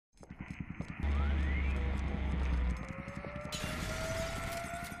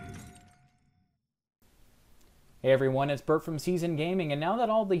Hey everyone, it's Bert from Season Gaming, and now that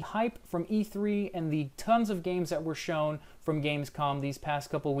all the hype from E3 and the tons of games that were shown from Gamescom these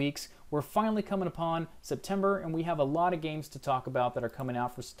past couple weeks, we're finally coming upon September, and we have a lot of games to talk about that are coming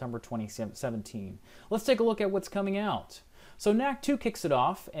out for September 2017. Let's take a look at what's coming out. So Knack 2 kicks it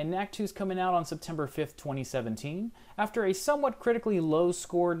off, and Knack 2 is coming out on September 5th, 2017. After a somewhat critically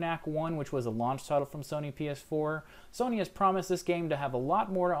low-scored Knack 1, which was a launch title from Sony PS4, Sony has promised this game to have a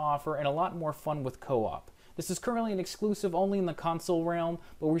lot more to offer and a lot more fun with co-op. This is currently an exclusive only in the console realm,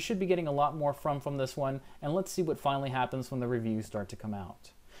 but we should be getting a lot more from this one, and let's see what finally happens when the reviews start to come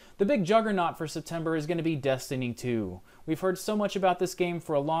out. The big juggernaut for September is going to be Destiny 2. We've heard so much about this game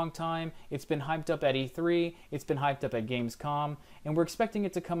for a long time. It's been hyped up at E3, it's been hyped up at Gamescom, and we're expecting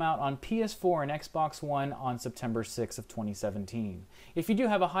it to come out on PS4 and Xbox One on September 6th of 2017. If you do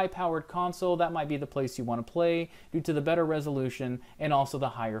have a high-powered console, that might be the place you want to play due to the better resolution and also the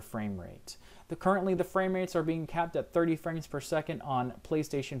higher frame rate. Currently, the frame rates are being capped at 30 frames per second on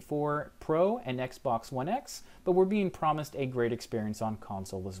PlayStation 4 Pro and Xbox One X, but we're being promised a great experience on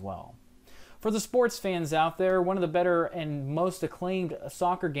console as well. For the sports fans out there, one of the better and most acclaimed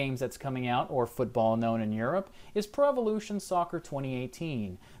soccer games that's coming out, or football known in Europe, is Pro Evolution Soccer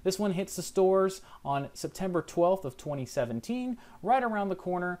 2018. This one hits the stores on September 12th of 2017, right around the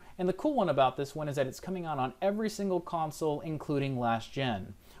corner, and the cool one about this one is that it's coming out on every single console, including last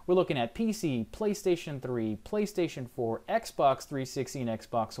gen. We're looking at PC, PlayStation 3, PlayStation 4, Xbox 360, and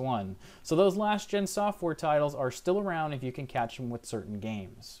Xbox One. So those last-gen software titles are still around if you can catch them with certain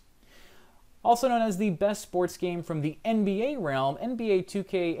games. Also known as the best sports game from the NBA realm, NBA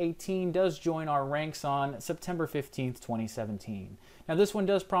 2K18 does join our ranks on September 15th, 2017. Now this one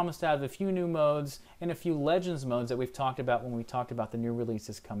does promise to have a few new modes and a few Legends modes that we've talked about when we talked about the new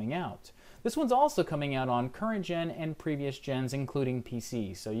releases coming out. This one's also coming out on current gen and previous gens, including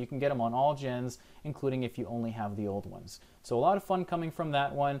PC, so you can get them on all gens, including if you only have the old ones. So a lot of fun coming from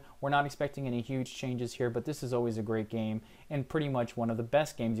that one. We're not expecting any huge changes here, but this is always a great game and pretty much one of the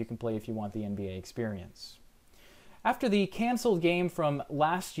best games you can play if you want the NBA experience. After the canceled game from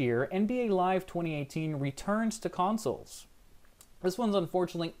last year, NBA Live 2018 returns to consoles. This one's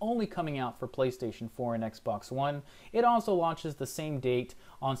unfortunately only coming out for PlayStation 4 and Xbox One. It also launches the same date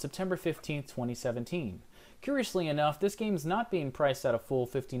on September 15th, 2017. Curiously enough, this game's not being priced at a full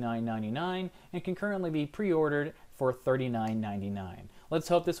 $59.99 and can currently be pre-ordered for $39.99. Let's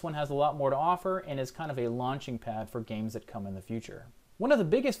hope this one has a lot more to offer and is kind of a launching pad for games that come in the future. One of the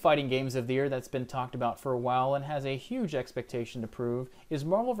biggest fighting games of the year that's been talked about for a while and has a huge expectation to prove is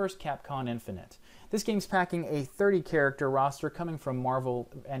Marvel vs. Capcom Infinite. This game's packing a 30-character roster coming from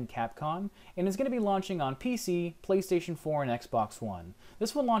Marvel and Capcom, and is going to be launching on PC, PlayStation 4, and Xbox One.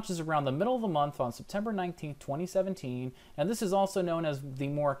 This one launches around the middle of the month on September 19th, 2017, and this is also known as the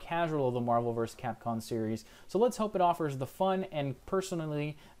more casual of the Marvel vs. Capcom series, so let's hope it offers the fun and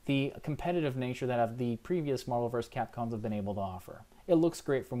personally the competitive nature that the previous Marvel vs. Capcoms have been able to offer. It looks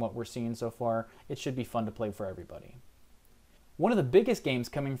great from what we're seeing so far. It should be fun to play for everybody. One of the biggest games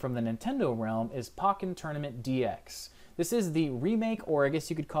coming from the Nintendo realm is Pokken Tournament DX. This is the remake, or I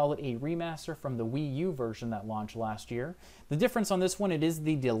guess you could call it a remaster from the Wii U version that launched last year. The difference on this one, it is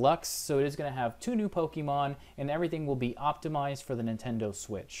the deluxe, so it is going to have 2 new Pokemon, and everything will be optimized for the Nintendo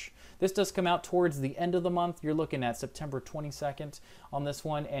Switch. This does come out towards the end of the month. You're looking at September 22nd on this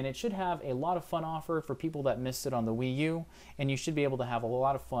one, and it should have a lot of fun offer for people that missed it on the Wii U, and you should be able to have a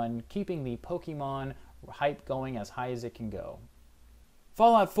lot of fun keeping the Pokemon hype going as high as it can go.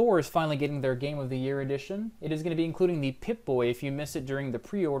 Fallout 4 is finally getting their Game of the Year edition. It is going to be including the Pip-Boy if you missed it during the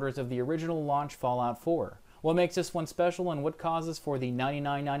pre-orders of the original launch Fallout 4. What makes this one special and what causes for the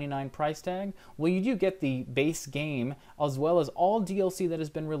 $99.99 price tag? Well, you do get the base game as well as all DLC that has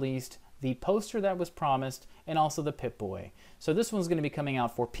been released, the poster that was promised, and also the Pip-Boy. So this one's going to be coming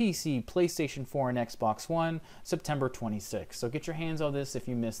out for PC, PlayStation 4, and Xbox One, September 26th. So get your hands on this if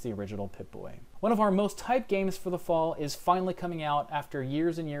you missed the original Pip-Boy. One of our most hyped games for the fall is finally coming out after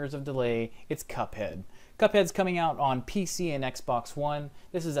years and years of delay. It's Cuphead. Cuphead's coming out on PC and Xbox One.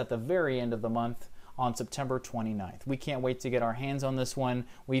 This is at the very end of the month, on September 29th. We can't wait to get our hands on this one.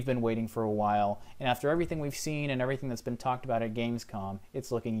 We've been waiting for a while, and after everything we've seen and everything that's been talked about at Gamescom,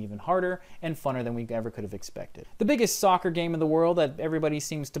 it's looking even harder and funner than we ever could have expected. The biggest soccer game in the world that everybody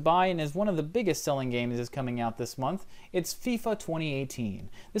seems to buy and is one of the biggest selling games is coming out this month. It's FIFA 2018.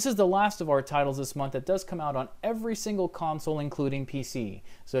 This is the last of our titles this month that does come out on every single console, including PC.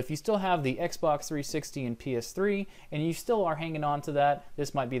 So if you still have the Xbox 360 and PS3 and you still are hanging on to that,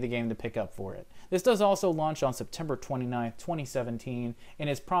 this might be the game to pick up for it. This does also launch on September 29th, 2017, and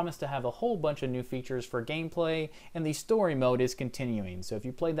is promised to have a whole bunch of new features for gameplay, and the story mode is continuing. So if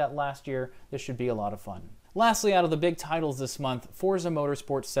you played that last year, this should be a lot of fun. Lastly, out of the big titles this month, Forza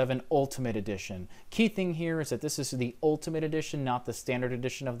Motorsport 7 Ultimate Edition. Key thing here is that this is the Ultimate Edition, not the Standard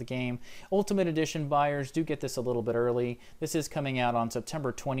Edition of the game. Ultimate Edition buyers do get this a little bit early. This is coming out on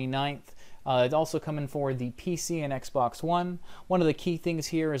September 29th. It's also coming for the PC and Xbox One. One of the key things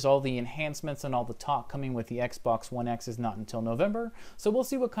here is all the enhancements and all the talk coming with the Xbox One X is not until November. So we'll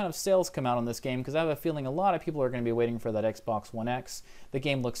see what kind of sales come out on this game, because I have a feeling a lot of people are going to be waiting for that Xbox One X. The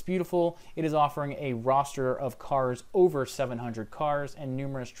game looks beautiful. It is offering a roster of cars, over 700 cars, and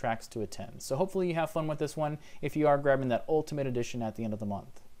numerous tracks to attend. So hopefully you have fun with this one if you are grabbing that Ultimate Edition at the end of the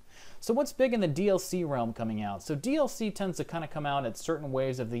month. So what's big in the DLC realm coming out? So DLC tends to kind of come out at certain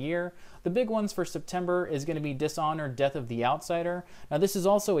waves of the year. The big ones for September is going to be Dishonored: Death of the Outsider. Now this is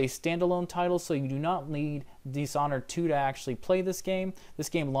also a standalone title, so you do not need Dishonored 2 to actually play this game. This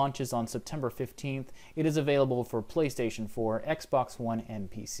game launches on September 15th. It is available for PlayStation 4, Xbox One, and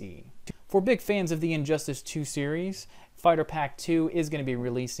PC. For big fans of the Injustice 2 series, Fighter Pack 2 is going to be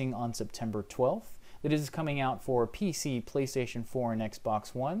releasing on September 12th. It is coming out for PC, PlayStation 4, and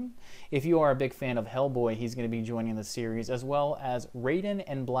Xbox One. If you are a big fan of Hellboy, he's going to be joining the series, as well as Raiden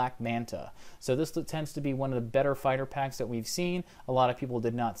and Black Manta. So this tends to be one of the better fighter packs that we've seen. A lot of people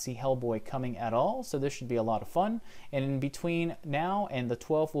did not see Hellboy coming at all, so this should be a lot of fun. And in between now and the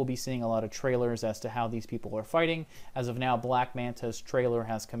 12th, we'll be seeing a lot of trailers as to how these people are fighting. As of now, Black Manta's trailer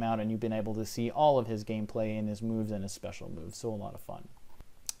has come out, and you've been able to see all of his gameplay and his moves and his special moves, so a lot of fun.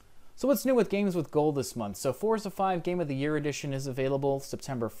 So what's new with Games with Gold this month? So Forza 5 Game of the Year Edition is available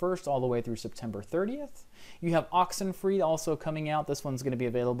September 1st all the way through September 30th. You have Oxenfree also coming out. This one's going to be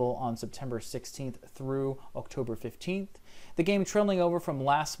available on September 16th through October 15th. The game trailing over from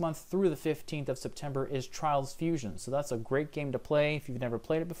last month through the 15th of September is Trials Fusion. So that's a great game to play. If you've never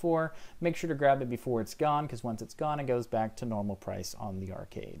played it before, make sure to grab it before it's gone, because once it's gone, it goes back to normal price on the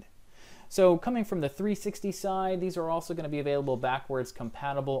arcade. So coming from the 360 side, these are also going to be available backwards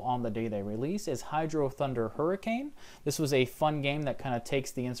compatible on the day they release, is Hydro Thunder Hurricane. This was a fun game that kind of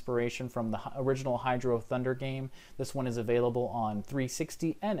takes the inspiration from the original Hydro Thunder game. This one is available on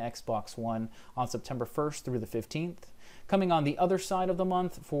 360 and Xbox One on September 1st through the 15th. Coming on the other side of the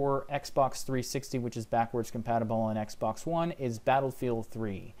month for Xbox 360, which is backwards compatible on Xbox One, is Battlefield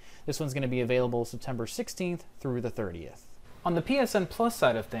 3. This one's going to be available September 16th through the 30th. On the PSN Plus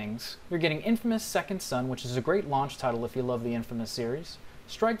side of things, you're getting Infamous Second Son, which is a great launch title if you love the Infamous series,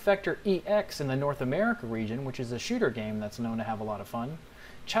 Strike Vector EX in the North America region, which is a shooter game that's known to have a lot of fun,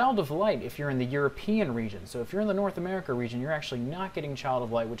 Child of Light if you're in the European region. So if you're in the North America region, you're actually not getting Child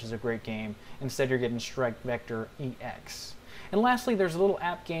of Light, which is a great game. Instead, you're getting Strike Vector EX. And lastly, there's a little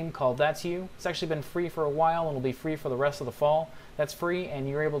app game called That's You. It's actually been free for a while and will be free for the rest of the fall. That's free, and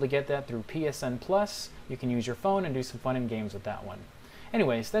you're able to get that through PSN Plus. You can use your phone and do some fun in games with that one.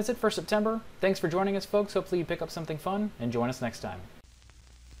 Anyways, that's it for September. Thanks for joining us, folks. Hopefully you pick up something fun, and join us next time.